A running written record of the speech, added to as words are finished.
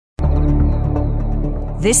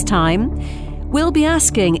This time, we'll be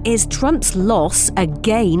asking, is Trump's loss a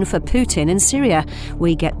gain for Putin in Syria?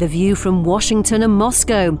 We get the view from Washington and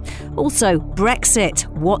Moscow. Also, Brexit,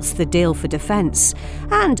 what's the deal for defence?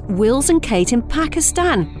 And Wills and Kate in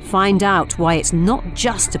Pakistan find out why it's not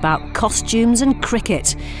just about costumes and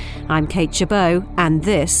cricket. I'm Kate Chabot, and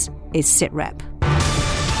this is SitRep.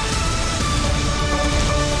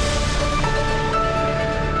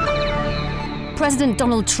 President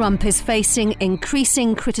Donald Trump is facing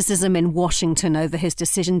increasing criticism in Washington over his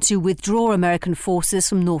decision to withdraw American forces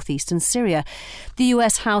from northeastern Syria. The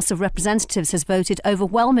US House of Representatives has voted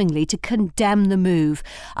overwhelmingly to condemn the move.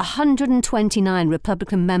 129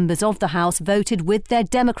 Republican members of the House voted with their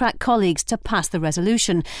Democrat colleagues to pass the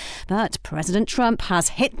resolution. But President Trump has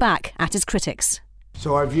hit back at his critics.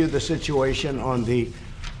 So I view the situation on the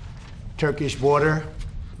Turkish border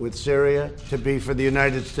with Syria to be, for the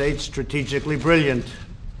United States, strategically brilliant.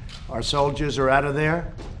 Our soldiers are out of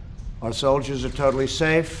there. Our soldiers are totally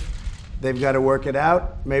safe. They've got to work it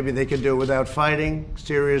out. Maybe they can do it without fighting.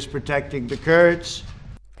 Syria is protecting the Kurds.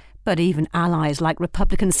 But even allies like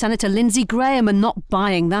Republican Senator Lindsey Graham are not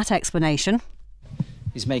buying that explanation.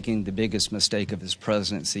 He's making the biggest mistake of his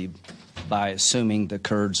presidency by assuming the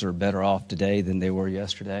Kurds are better off today than they were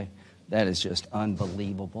yesterday. That is just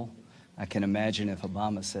unbelievable. I can imagine if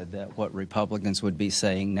Obama said that, what Republicans would be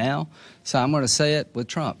saying now. So I'm going to say it with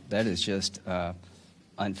Trump. That is just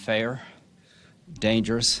unfair,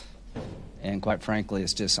 dangerous, and quite frankly,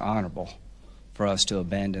 it's dishonorable for us to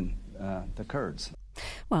abandon the Kurds.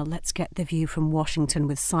 Well, let's get the view from Washington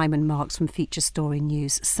with Simon Marks from Feature Story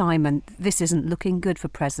News. Simon, this isn't looking good for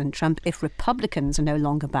President Trump if Republicans are no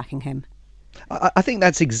longer backing him. I think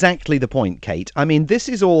that's exactly the point, Kate. I mean, this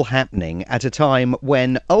is all happening at a time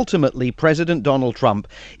when ultimately President Donald Trump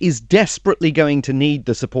is desperately going to need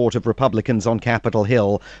the support of Republicans on Capitol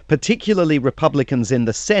Hill, particularly Republicans in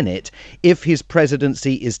the Senate, if his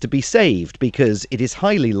presidency is to be saved, because it is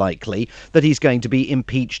highly likely that he's going to be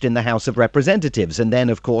impeached in the House of Representatives. And then,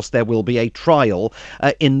 of course, there will be a trial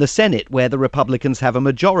in the Senate where the Republicans have a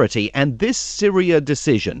majority. And this Syria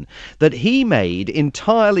decision that he made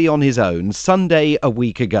entirely on his own Sunday a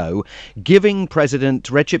week ago, giving President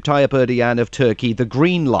Recep Tayyip Erdogan of Turkey the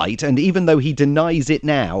green light, and even though he denies it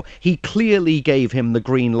now, he clearly gave him the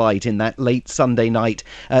green light in that late Sunday night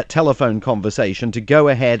telephone conversation to go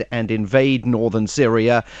ahead and invade northern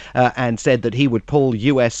Syria, and said that he would pull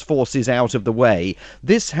US forces out of the way.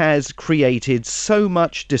 This has created so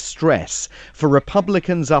much distress for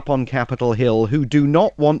Republicans up on Capitol Hill who do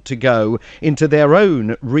not want to go into their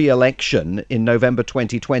own re-election in November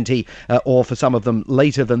 2020 or for some of them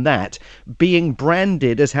later than that, being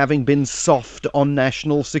branded as having been soft on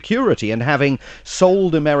national security and having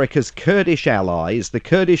sold America's Kurdish allies, the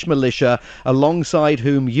Kurdish militia, alongside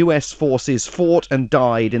whom US forces fought and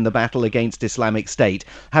died in the battle against Islamic State,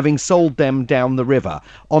 having sold them down the river.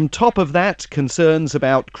 On top of that, concerns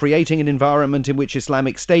about creating an environment in which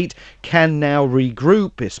Islamic State can now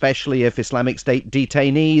regroup, especially if Islamic State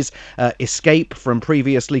detainees escape from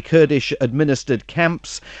previously Kurdish-administered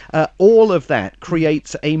camps. All of that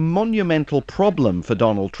creates a monumental problem for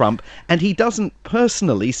Donald Trump, and he doesn't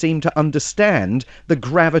personally seem to understand the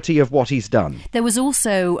gravity of what he's done. There was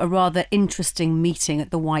also a rather interesting meeting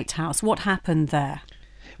at the White House. What happened there?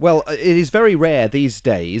 Well, it is very rare these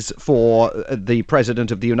days for the President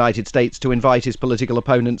of the United States to invite his political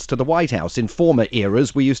opponents to the White House. In former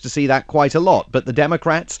eras, we used to see that quite a lot. But the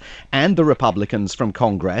Democrats and the Republicans from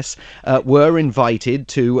Congress were invited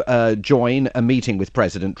to join a meeting with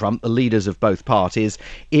President Trump, the leaders of both parties.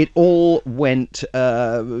 It all went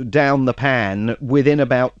down the pan within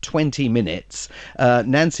about 20 minutes.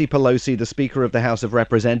 Nancy Pelosi, the Speaker of the House of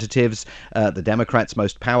Representatives, the Democrats'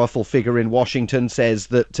 most powerful figure in Washington, says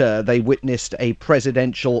that they witnessed a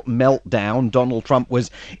presidential meltdown. Donald Trump was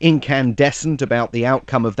incandescent about the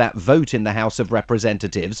outcome of that vote in the House of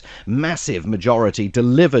Representatives. Massive majority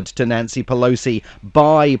delivered to Nancy Pelosi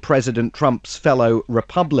by President Trump's fellow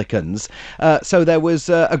Republicans. So there was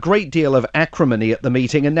a great deal of acrimony at the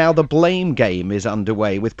meeting, and now the blame game is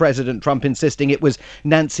underway, with President Trump insisting it was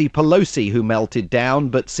Nancy Pelosi who melted down,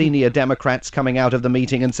 but senior Democrats coming out of the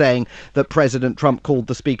meeting and saying that President Trump called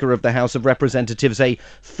the Speaker of the House of Representatives a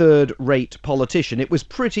third-rate politician. It was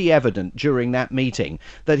pretty evident during that meeting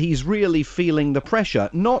that he's really feeling the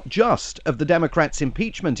pressure, not just of the Democrats'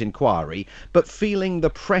 impeachment inquiry, but feeling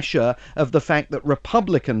the pressure of the fact that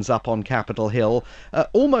Republicans up on Capitol Hill,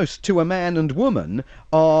 almost to a man and woman,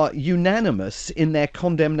 are unanimous in their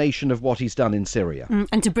condemnation of what he's done in Syria.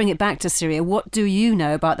 And to bring it back to Syria, what do you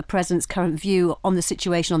know about the president's current view on the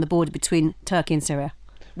situation on the border between Turkey and Syria?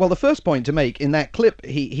 Well, the first point to make, in that clip,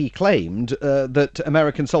 he claimed that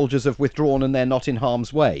American soldiers have withdrawn and they're not in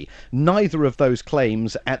harm's way. Neither of those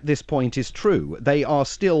claims at this point is true. They are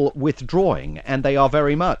still withdrawing, and they are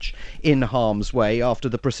very much in harm's way after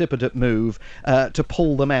the precipitate move to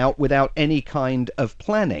pull them out without any kind of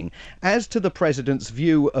planning. As to the president's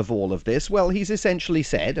view of all of this, well, he's essentially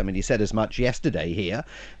said, he said as much yesterday here,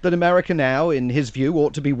 that America now, in his view,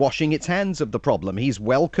 ought to be washing its hands of the problem. He's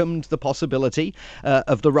welcomed the possibility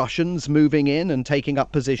of the Russians moving in and taking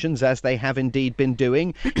up positions, as they have indeed been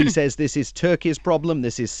doing. He says this is Turkey's problem,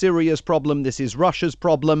 this is Syria's problem, this is Russia's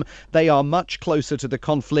problem. They are much closer to the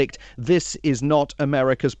conflict. This is not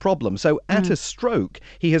America's problem. So at a stroke,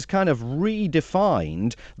 he has kind of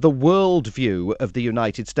redefined the worldview of the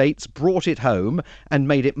United States, brought it home and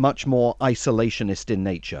made it much more isolationist in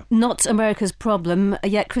nature. Not America's problem,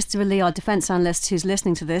 yet Christopher Lee, our defence analyst who's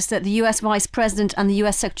listening to this, that the US Vice President and the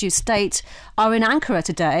US Secretary of State are in Ankara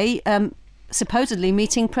today, supposedly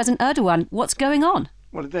meeting President Erdogan. What's going on?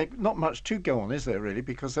 Well, not much to go on, is there, really?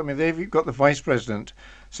 Because, they've got the Vice President,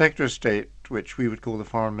 Secretary of State, which we would call the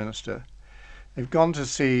Foreign Minister. They've gone to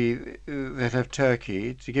see the head of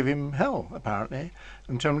Turkey to give him hell, apparently,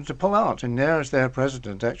 and tell him to pull out. And there's their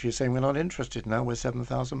president actually saying, we're not interested now, we're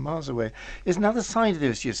 7,000 miles away. There's another side of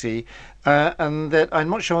this, you see, and that I'm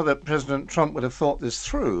not sure that President Trump would have thought this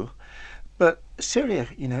through. But Syria,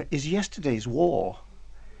 is yesterday's war.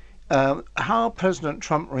 How President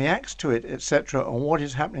Trump reacts to it, etc., and what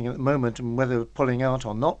is happening at the moment, and whether pulling out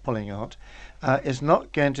or not pulling out, is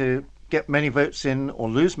not going to get many votes in or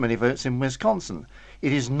lose many votes in Wisconsin.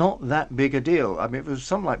 It is not that big a deal. If it was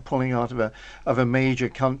something like pulling out of a major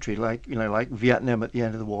country like Vietnam at the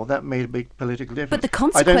end of the war, that made a big political difference. But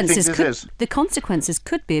the consequences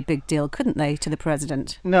could be a big deal, couldn't they, to the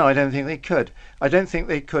president? No, I don't think they could. I don't think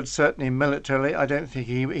they could, certainly militarily. I don't think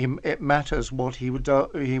it matters what he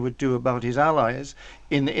would do about his allies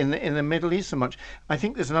in the Middle East so much. I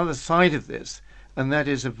think there's another side of this. And that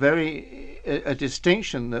is a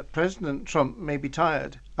distinction that President Trump may be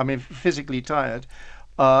tired, physically tired,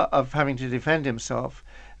 of having to defend himself.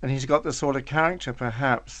 And he's got the sort of character,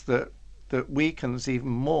 perhaps, that weakens even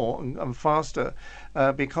more and faster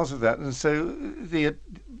because of that. And so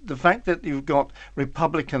the fact that you've got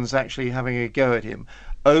Republicans actually having a go at him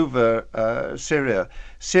over Syria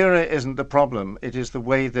isn't the problem. It is the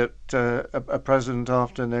way that a president,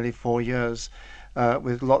 after nearly 4 years,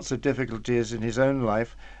 with lots of difficulties in his own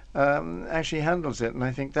life, actually handles it. And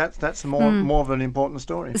I think that's more of an important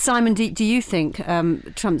story. Simon, do you think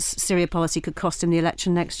Trump's Syria policy could cost him the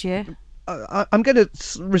election next year? I'm going to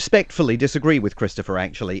respectfully disagree with Christopher,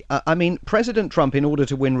 actually. President Trump, in order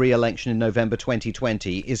to win re-election in November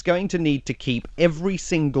 2020, is going to need to keep every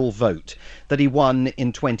single vote that he won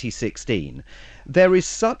in 2016. There is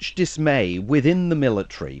such dismay within the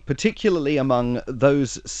military, particularly among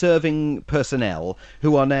those serving personnel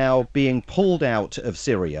who are now being pulled out of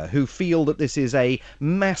Syria, who feel that this is a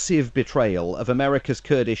massive betrayal of America's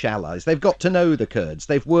Kurdish allies. They've got to know the Kurds,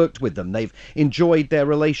 they've worked with them, they've enjoyed their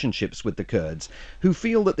relationships with the Kurds, who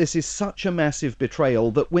feel that this is such a massive betrayal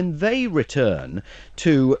that when they return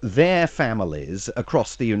to their families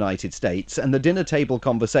across the United States and the dinner table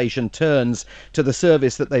conversation turns to the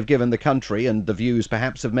service that they've given the country and the views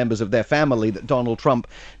perhaps of members of their family that Donald Trump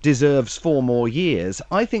deserves 4 more years,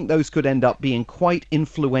 I think those could end up being quite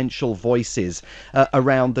influential voices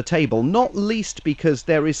around the table, not least because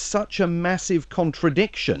there is such a massive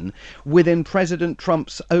contradiction within President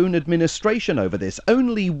Trump's own administration over this.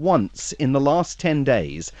 Only once in the last 10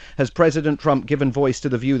 days has President Trump given voice to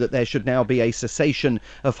the view that there should now be a cessation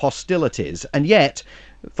of hostilities, and yet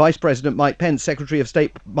Vice President Mike Pence, Secretary of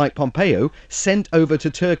State Mike Pompeo, sent over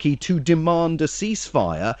to Turkey to demand a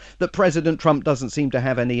ceasefire that President Trump doesn't seem to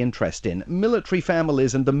have any interest in. Military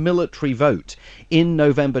families and the military vote in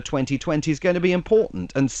November 2020 is going to be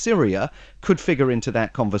important, and Syria could figure into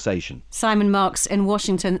that conversation. Simon Marks in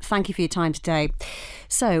Washington, thank you for your time today.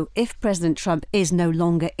 So, if President Trump is no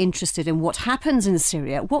longer interested in what happens in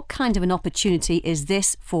Syria, what kind of an opportunity is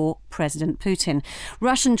this for President Putin?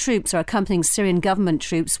 Russian troops are accompanying Syrian government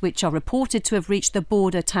troops, which are reported to have reached the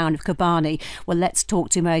border town of Kobani. Well, let's talk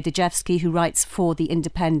to Mary Dejevsky, who writes for The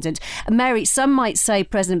Independent. Mary, some might say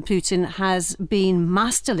President Putin has been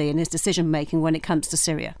masterly in his decision-making when it comes to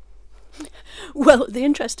Syria. Well, the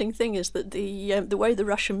interesting thing is that the way the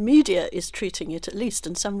Russian media is treating it, at least,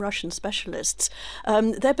 and some Russian specialists,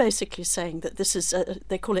 they're basically saying that this is,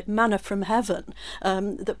 they call it manna from heaven,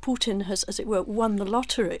 that Putin has, as it were, won the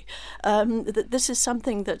lottery, that this is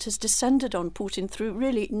something that has descended on Putin through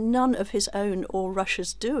really none of his own or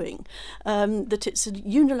Russia's doing, that it's a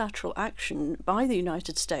unilateral action by the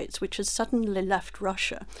United States which has suddenly left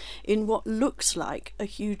Russia in what looks like a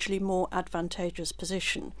hugely more advantageous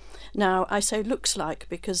position. Now, I say looks like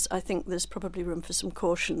because I think there's probably room for some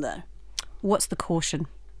caution there. What's the caution?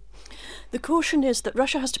 The caution is that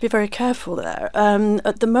Russia has to be very careful there.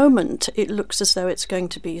 At the moment, it looks as though it's going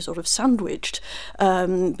to be sort of sandwiched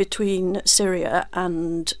between Syria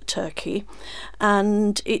and Turkey,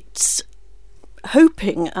 and it's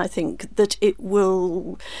hoping, I think, that it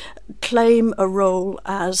will claim a role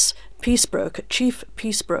as chief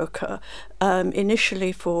peace broker,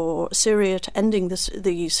 initially for Syria to ending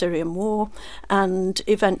the Syrian war, and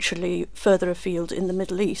eventually further afield in the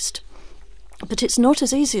Middle East. But it's not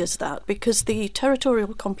as easy as that, because the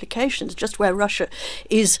territorial complications, just where Russia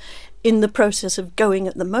is in the process of going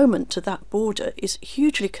at the moment to that border, is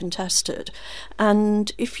hugely contested.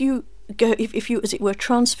 And if you, as it were,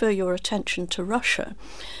 transfer your attention to Russia,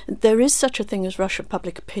 there is such a thing as Russian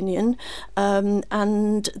public opinion,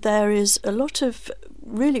 and there is a lot of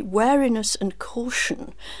really wariness and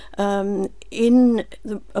caution among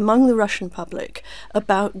the Russian public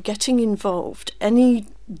about getting involved any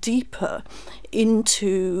deeper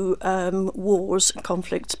into wars,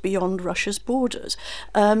 conflicts beyond Russia's borders.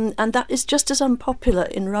 And that is just as unpopular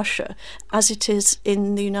in Russia as it is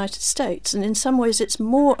in the United States. And in some ways it's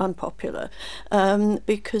more unpopular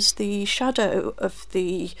because the shadow of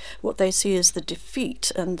what they see as the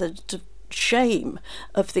defeat and the shame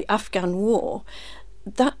of the Afghan war,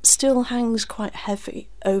 that still hangs quite heavy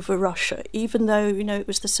over Russia, even though, it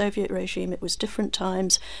was the Soviet regime, it was different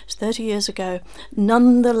times, it was 30 years ago.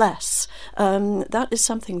 Nonetheless, that is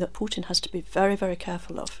something that Putin has to be very, very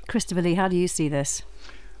careful of. Christopher Lee, how do you see this?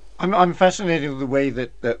 I'm fascinated with the way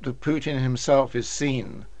that Putin himself is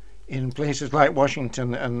seen in places like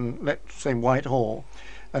Washington and, let's say, Whitehall,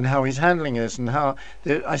 and how he's handling this, and how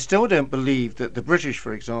I still don't believe that the British,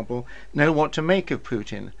 for example, know what to make of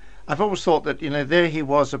Putin. I've always thought that there he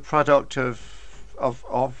was, a product of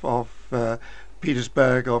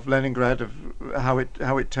Petersburg, of Leningrad, of how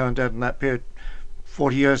it turned out in that period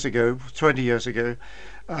 40 years ago, 20 years ago,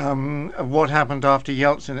 of what happened after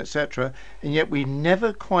Yeltsin, etc. And yet we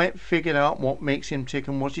never quite figured out what makes him tick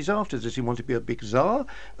and what he's after. Does he want to be a big czar?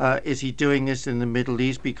 Is he doing this in the Middle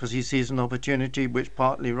East because he sees an opportunity, which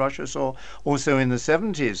partly Russia saw also in the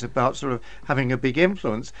 70s, about sort of having a big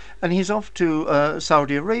influence? And he's off to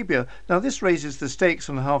Saudi Arabia. Now, this raises the stakes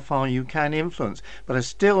on how far you can influence, but I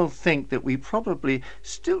still think that we probably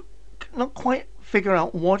still not quite figure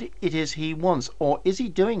out what it is he wants, or is he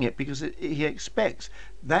doing it because he expects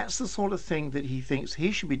that's the sort of thing that he thinks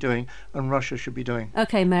he should be doing and Russia should be doing.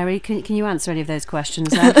 Okay, Mary, can you answer any of those questions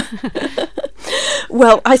then?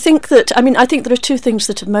 Well, I think there are two things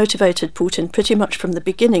that have motivated Putin pretty much from the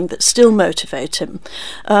beginning that still motivate him.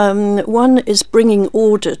 One is bringing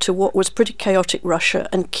order to what was pretty chaotic Russia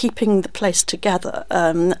and keeping the place together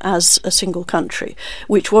as a single country,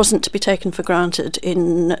 which wasn't to be taken for granted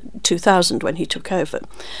in 2000 when he took over.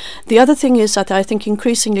 The other thing is that I think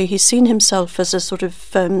increasingly he's seen himself as a sort of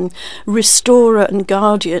restorer and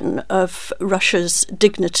guardian of Russia's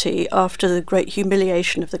dignity after the great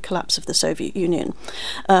humiliation of the collapse of the Soviet Union.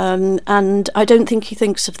 And I don't think he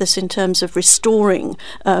thinks of this in terms of restoring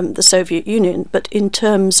the Soviet Union, but in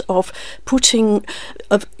terms of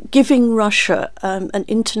giving Russia an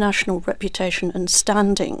international reputation and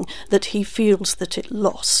standing that he feels that it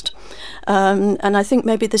lost. And I think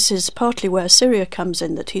maybe this is partly where Syria comes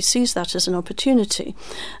in, that he sees that as an opportunity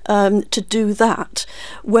to do that.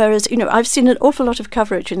 Whereas, I've seen an awful lot of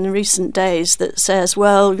coverage in the recent days that says,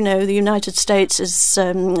 well, the United States is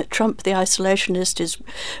Trump, the isolationist, is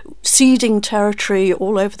ceding territory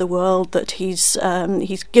all over the world, that he's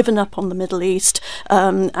given up on the Middle East,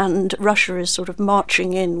 and Russia is sort of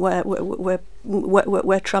marching in where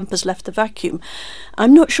Trump has left the vacuum.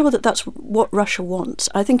 I'm not sure that that's what Russia wants.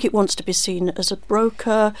 I think it wants to be seen as a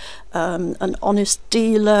broker, an honest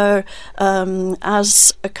dealer,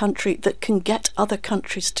 as a country that can get other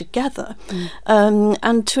countries together.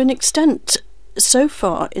 And to an extent, so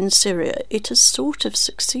far in Syria, it has sort of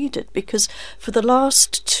succeeded, because for the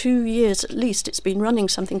last 2 years at least, it's been running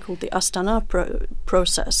something called the Astana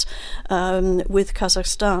process with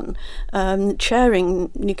Kazakhstan,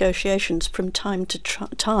 chairing negotiations from time to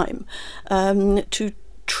time to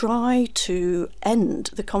try to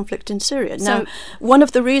end the conflict in Syria. Now, one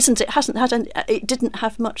of the reasons it didn't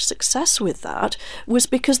have much success with that was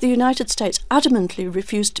because the United States adamantly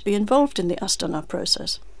refused to be involved in the Astana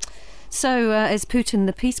process. So is Putin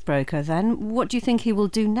the peace broker then? What do you think he will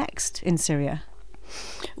do next in Syria?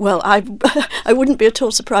 Well, I wouldn't be at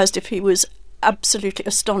all surprised if he was absolutely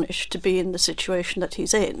astonished to be in the situation that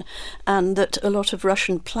he's in, and that a lot of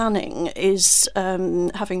Russian planning is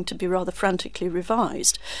having to be rather frantically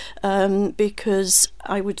revised, because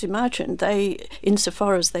I would imagine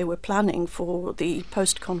insofar as they were planning for the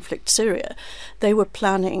post-conflict Syria, they were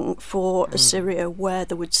planning for a Syria where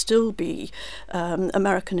there would still be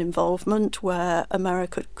American involvement, where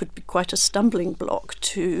America could be quite a stumbling block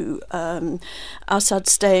to Assad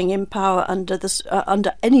staying in power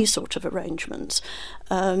under any sort of arrangement.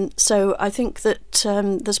 So I think that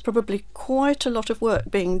there's probably quite a lot of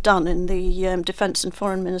work being done in the defence and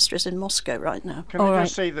foreign ministries in Moscow right now. Can I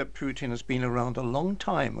just say that Putin has been around a long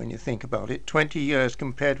time when you think about it, 20 years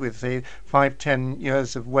compared with, say, 5-10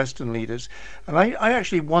 years of Western leaders. And I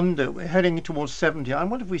actually wonder, we're heading towards 70, I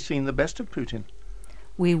wonder if we've seen the best of Putin.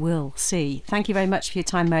 We will see. Thank you very much for your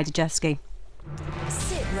time, Mary Dejevsky.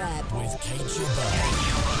 Sit Rep with Kate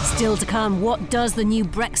Jabbar. Still to come, what does the new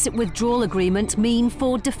Brexit withdrawal agreement mean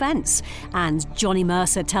for defence? And Johnny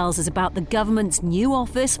Mercer tells us about the government's new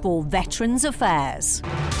office for Veterans Affairs.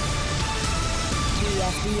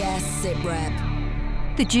 BFBS Sit Rep.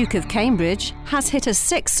 The Duke of Cambridge has hit a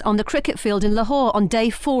 6 on the cricket field in Lahore on day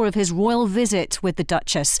 4 of his royal visit with the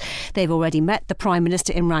Duchess. They've already met the Prime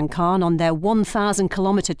Minister Imran Khan on their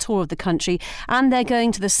 1,000-kilometre tour of the country, and they're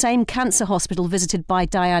going to the same cancer hospital visited by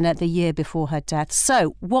Diana the year before her death.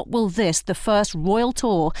 So what will this, the first royal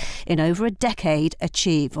tour in over a decade,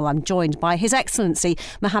 achieve? Well, I'm joined by His Excellency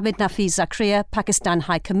Mohammad Nafeez Zakaria, Pakistan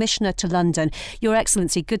High Commissioner to London. Your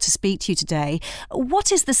Excellency, good to speak to you today.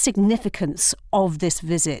 What is the significance of this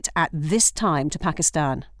visit at this time to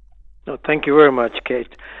Pakistan? No, thank you very much,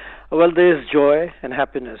 Kate. Well, there is joy and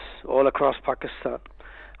happiness all across Pakistan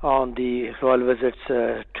on the royal visit's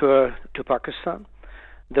tour to Pakistan.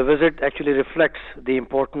 The visit actually reflects the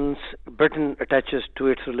importance Britain attaches to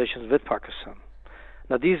its relations with Pakistan.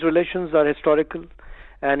 Now, these relations are historical,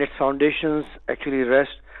 and its foundations actually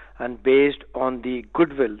rest and based on the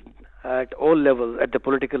goodwill at all levels, at the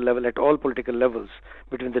political level, at all political levels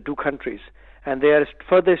between the two countries. And they are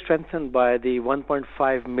further strengthened by the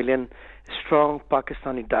 1.5 million strong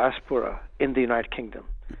Pakistani diaspora in the United Kingdom.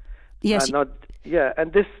 Yes.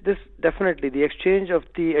 And this definitely, the exchange of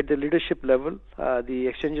at the leadership level, the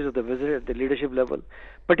exchanges of the visit at the leadership level,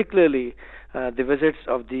 particularly the visits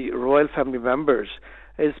of the royal family members,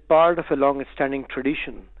 is part of a long-standing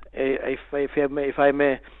tradition. If I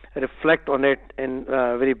may reflect on it in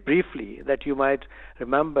very briefly, that you might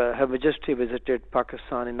remember Her Majesty visited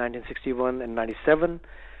Pakistan in 1961 and 97.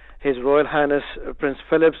 His Royal Highness Prince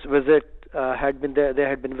Philip's visit had been there. There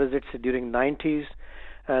had been visits during 90s.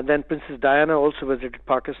 Then Princess Diana also visited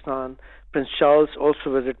Pakistan. Prince Charles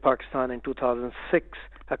also visited Pakistan in 2006,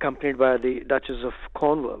 accompanied by the Duchess of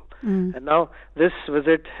Cornwall. And now this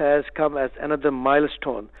visit has come as another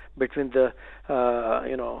milestone between the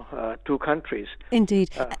two countries.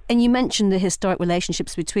 Indeed. And you mentioned the historic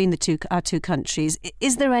relationships between our two countries.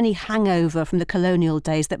 Is there any hangover from the colonial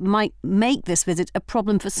days that might make this visit a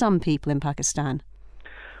problem for some people in Pakistan?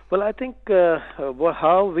 Well, I think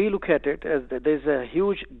how we look at it is that there's a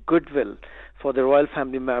huge goodwill for the royal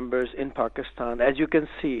family members in Pakistan. As you can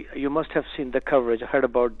see, you must have seen the coverage, heard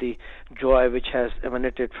about the joy which has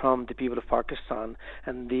emanated from the people of Pakistan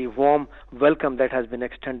and the warm welcome that has been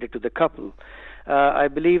extended to the couple. I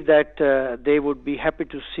believe that they would be happy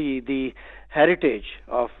to see the heritage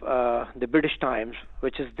of the British times,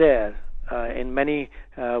 which is there in many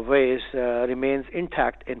ways, remains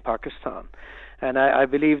intact in Pakistan. And I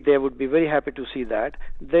believe they would be very happy to see that.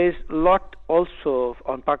 There's a lot also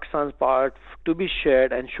on Pakistan's part to be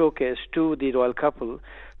shared and showcased to the royal couple,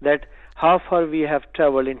 that how far we have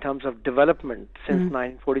traveled in terms of development since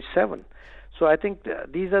 1947. So I think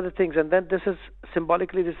these are the things. And then this is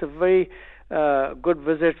symbolically, this is a very good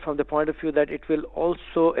visit from the point of view that it will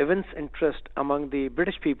also evince interest among the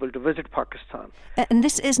British people to visit Pakistan. And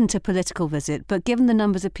this isn't a political visit, but given the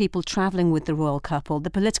numbers of people travelling with the royal couple, the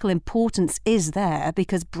political importance is there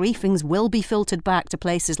because briefings will be filtered back to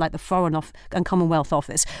places like the Foreign and Commonwealth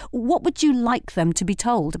Office. What would you like them to be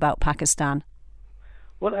told about Pakistan?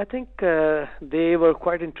 Well, I think they were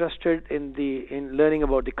quite interested in learning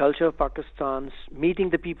about the culture of Pakistan,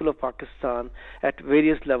 meeting the people of Pakistan at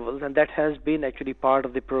various levels, and that has been actually part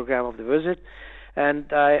of the program of the visit.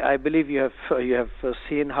 And I believe you have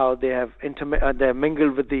seen how they have they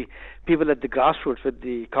mingled with the people at the grassroots, with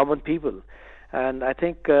the common people. And I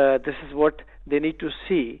think this is what they need to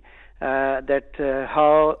see, what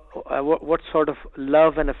sort of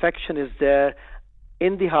love and affection is there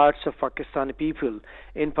in the hearts of Pakistani people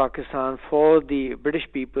in Pakistan for the British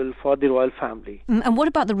people, for the royal family. And what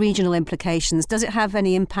about the regional implications? Does it have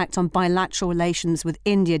any impact on bilateral relations with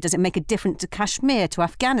India? Does it make a difference to Kashmir, to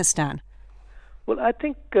Afghanistan? Well, I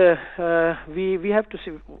think we have to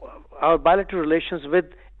see our bilateral relations with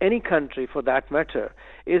any country, for that matter,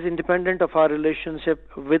 is independent of our relationship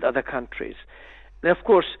with other countries. And of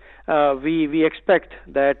course, we expect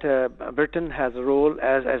that Britain has a role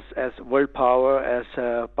as world power, as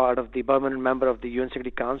part of the permanent member of the UN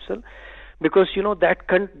Security Council, because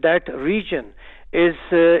that region is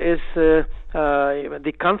the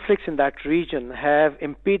conflicts in that region have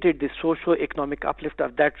impeded the socio-economic uplift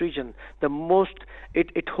of that region.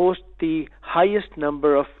 It hosts the highest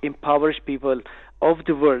number of impoverished people of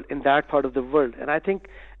the world in that part of the world, and I think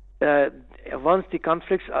once the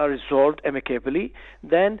conflicts are resolved amicably,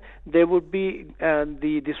 then there would be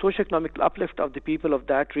the socio-economic uplift of the people of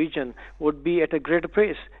that region would be at a greater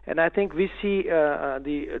pace. And I think we see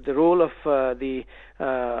the role of the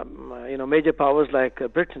major powers like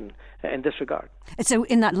Britain in this regard. So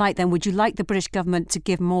in that light then, would you like the British government to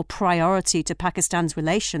give more priority to Pakistan's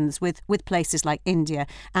relations with places like India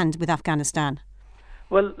and with Afghanistan?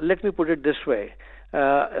 Well, let me put it this way.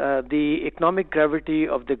 The economic gravity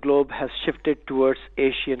of the globe has shifted towards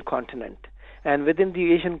Asian continent. And within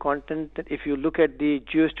the Asian continent, if you look at the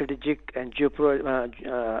geostrategic and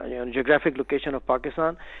geographic location of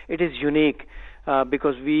Pakistan, it is unique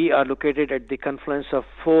because we are located at the confluence of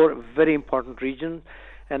 4 very important regions.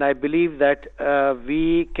 And I believe that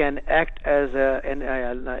we can act as a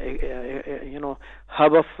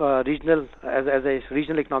hub of regional, as a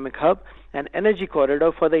regional economic hub, an energy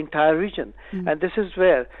corridor for the entire region. And this is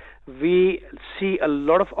where we see a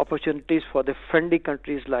lot of opportunities for the friendly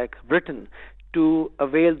countries like Britain to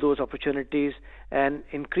avail those opportunities and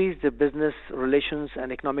increase the business relations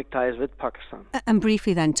and economic ties with Pakistan. And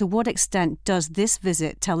briefly then, to what extent does this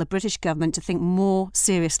visit tell the British government to think more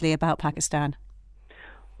seriously about Pakistan?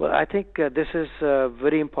 Well, I think this is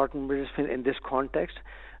very important in this context.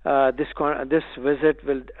 This visit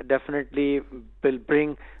will definitely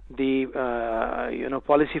bring the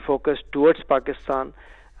policy focus towards Pakistan,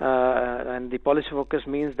 and the policy focus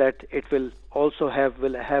means that it will also have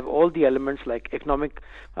all the elements like economic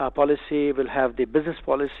policy, will have the business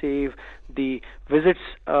policy, the visits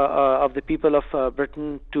of the people of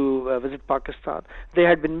Britain to visit Pakistan. There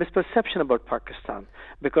had been misperception about Pakistan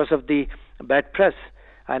because of the bad press.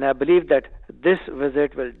 And I believe that this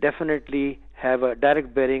visit will definitely have a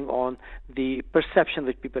direct bearing on the perception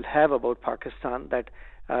which people have about Pakistan, that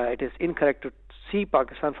it is incorrect to see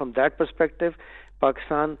Pakistan from that perspective.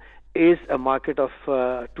 Pakistan is a market of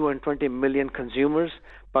 220 million consumers.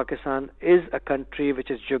 Pakistan is a country which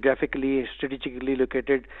is geographically, strategically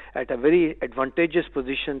located at a very advantageous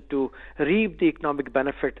position to reap the economic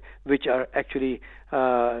benefit which are actually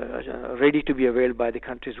ready to be availed by the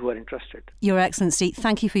countries who are interested. Your Excellency,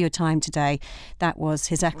 thank you for your time today. That was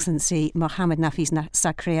His Excellency Mohammad Nafis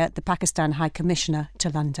Zakaria, the Pakistan High Commissioner to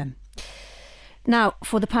London. Now,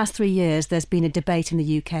 for the past 3 years, there's been a debate in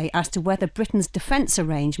the UK as to whether Britain's defence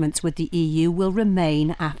arrangements with the EU will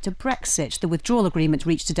remain after Brexit. The withdrawal agreement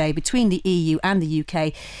reached today between the EU and the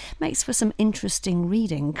UK makes for some interesting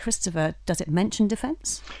reading. Christopher, does it mention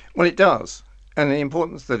defence? Well, it does. And the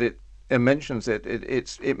importance that it mentions it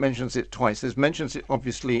mentions it twice. It mentions it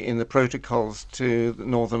obviously in the protocols to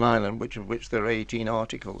Northern Ireland, of which there are 18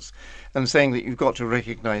 articles, and saying that you've got to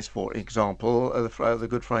recognise, for example, the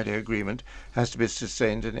Good Friday Agreement has to be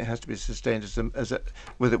sustained, and it has to be sustained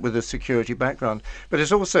with a security background. But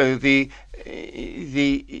it's also in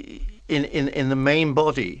the main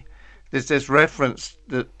body. There's this reference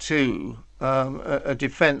to a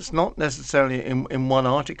defence, not necessarily in one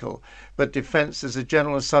article, but defence as a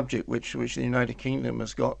general subject which the United Kingdom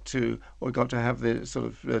has got to have the sort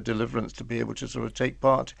of deliverance to be able to sort of take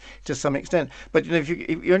part to some extent. But if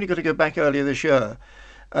you only got to go back earlier this year,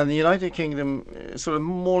 and the United Kingdom sort of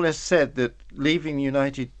more or less said that leaving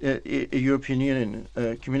the European Union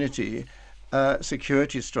community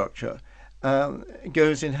security structure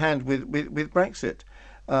goes in hand with Brexit.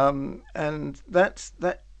 And that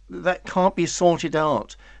can't be sorted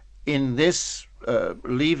out in this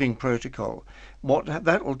leaving protocol.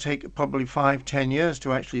 That will take probably 5-10 years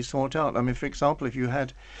to actually sort out. I mean, for example, if you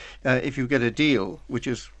get a deal which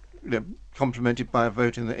is complemented by a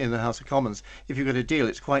vote in the House of Commons. If you've got a deal,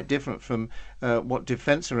 it's quite different from what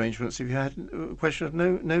defence arrangements if you had a question of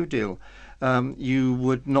no deal. You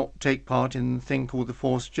would not take part in the thing called the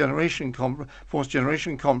Forced Generation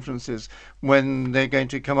Conferences when they're going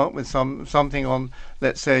to come up with something on,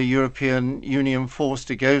 let's say, a European Union force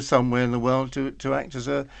to go somewhere in the world to act as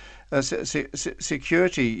a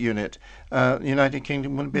security unit. The United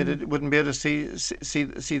Kingdom wouldn't be able to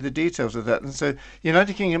see the details of that, and so the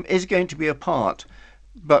United Kingdom is going to be a part,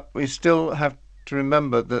 but we still have to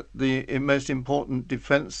remember that the most important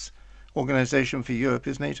defence organisation for Europe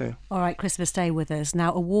is NATO. All right, Christopher, stay with us.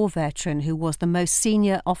 Now, a war veteran who was the most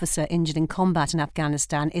senior officer injured in combat in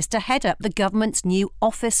Afghanistan is to head up the government's new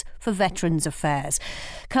Office for Veterans Affairs.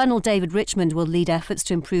 Colonel David Richmond will lead efforts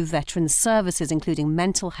to improve veterans' services, including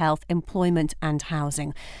mental health, employment and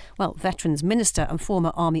housing. Well, Veterans Minister and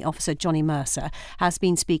former Army officer Johnny Mercer has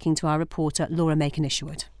been speaking to our reporter Laura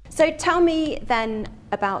Macon-Isherwood. So tell me then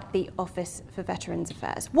about the Office for Veterans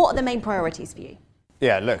Affairs. What are the main priorities for you?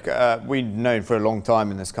 Yeah, look, we've known for a long time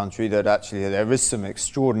in this country that actually there is some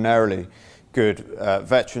extraordinarily good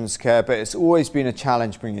veterans care, but it's always been a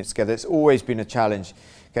challenge bringing it together. It's always been a challenge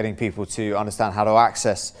getting people to understand how to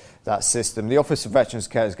access that system. The Office of Veterans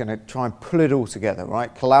Care is going to try and pull it all together,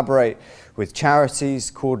 right? Collaborate with charities,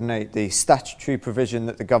 coordinate the statutory provision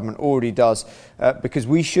that the government already does, because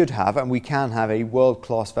we should have and we can have a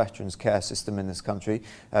world-class veterans care system in this country.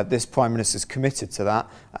 This Prime Minister is committed to that,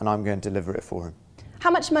 and I'm going to deliver it for him. How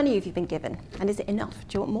much money have you been given, and is it enough?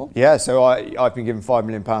 Do you want more? Yeah, so I've been given £5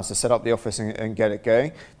 million to set up the office and get it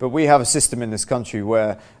going. But we have a system in this country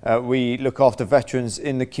where we look after veterans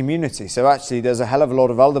in the community. So actually there's a hell of a lot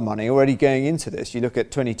of other money already going into this. You look at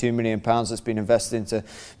 £22 million that's been invested into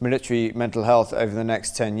military mental health over the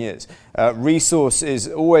next 10 years. Resource is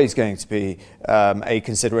always going to be a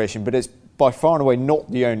consideration, but it's by far and away not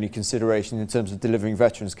the only consideration in terms of delivering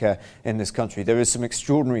veterans care in this country. There is some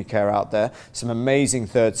extraordinary care out there, some amazing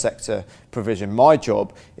third sector provision. My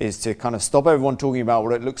job is to kind of stop everyone talking about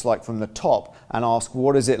what it looks like from the top and ask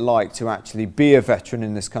what is it like to actually be a veteran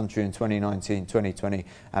in this country in 2019, 2020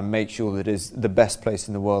 and make sure that it is the best place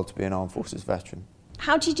in the world to be an armed forces veteran.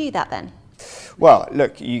 How do you do that then? Well,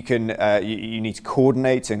 look, you can you need to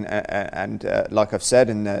coordinate and like I've said,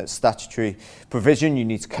 in the statutory provision, you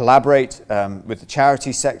need to collaborate with the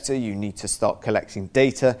charity sector. You need to start collecting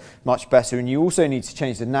data much better, and you also need to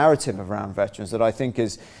change the narrative around veterans that I think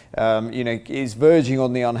is is verging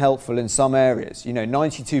on the unhelpful in some areas.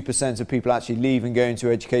 92% of people actually leave and go into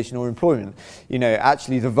education or employment.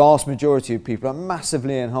 Actually the vast majority of people are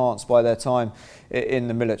massively enhanced by their time in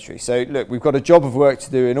the military. So look, we've got a job of work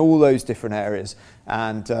to do in all those different areas,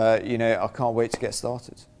 and I can't wait to get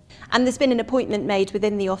started. And there's been an appointment made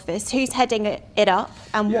within the office. Who's heading it up,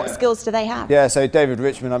 and what skills do they have? Yeah, so David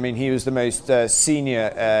Richmond, he was the most senior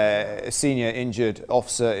injured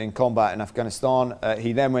officer in combat in Afghanistan.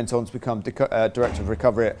 He then went on to become Director of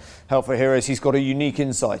Recovery at Help for Heroes. He's got a unique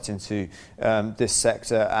insight into this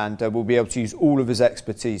sector, and will be able to use all of his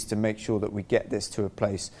expertise to make sure that we get this to a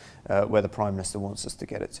place where the Prime Minister wants us to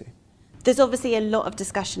get it to. There's obviously a lot of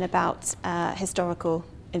discussion about historical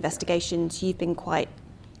investigations. You've been quite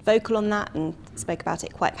vocal on that and spoke about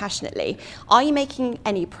it quite passionately. Are you making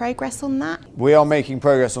any progress on that? We are making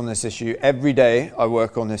progress on this issue. Every day I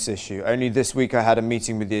work on this issue. Only this week I had a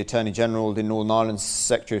meeting with the Attorney General, the Northern Ireland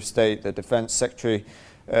Secretary of State, the Defence Secretary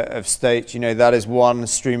of State. That is one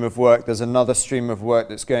stream of work. There's another stream of work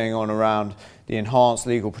that's going on around the enhanced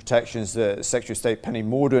legal protections that Secretary of State Penny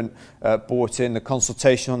Mordaunt brought in. The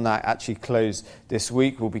consultation on that actually closed this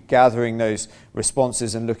week. We'll be gathering those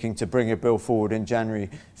responses and looking to bring a bill forward in January,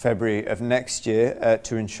 February of next year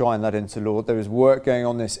to enshrine that into law. There is work going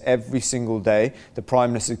on this every single day. The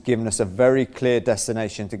Prime Minister has given us a very clear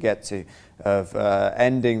destination to get to, of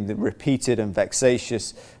ending the repeated and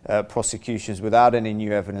vexatious prosecutions without any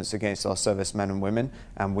new evidence against our servicemen and women,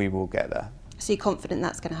 and we will get there. So you're confident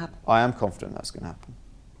that's going to happen? I am confident that's going to happen.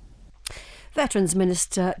 Veterans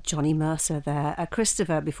Minister Johnny Mercer there.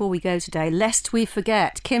 Christopher, before we go today, lest we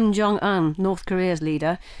forget, Kim Jong-un, North Korea's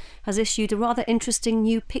leader, has issued a rather interesting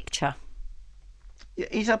new picture.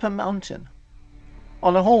 He's up a mountain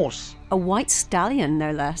on a horse. A white stallion,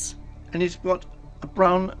 no less. And he's got a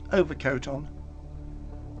brown overcoat on.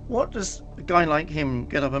 What does a guy like him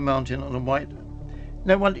get up a mountain on a white...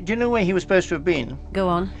 No one. Do you know where he was supposed to have been? Go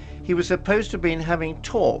on. He was supposed to have been having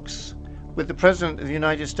talks with the President of the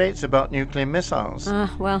United States about nuclear missiles.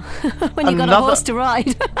 Well, when you've got a horse to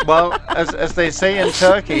ride. Well, as they say in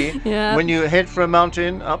Turkey, when you head for a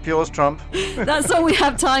mountain, up yours, Trump. That's all we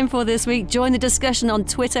have time for this week. Join the discussion on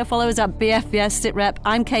Twitter. Follow us at BFBS SitRep.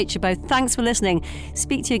 I'm Kate Chabot. Thanks for listening.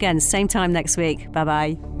 Speak to you again same time next week.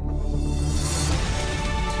 Bye-bye.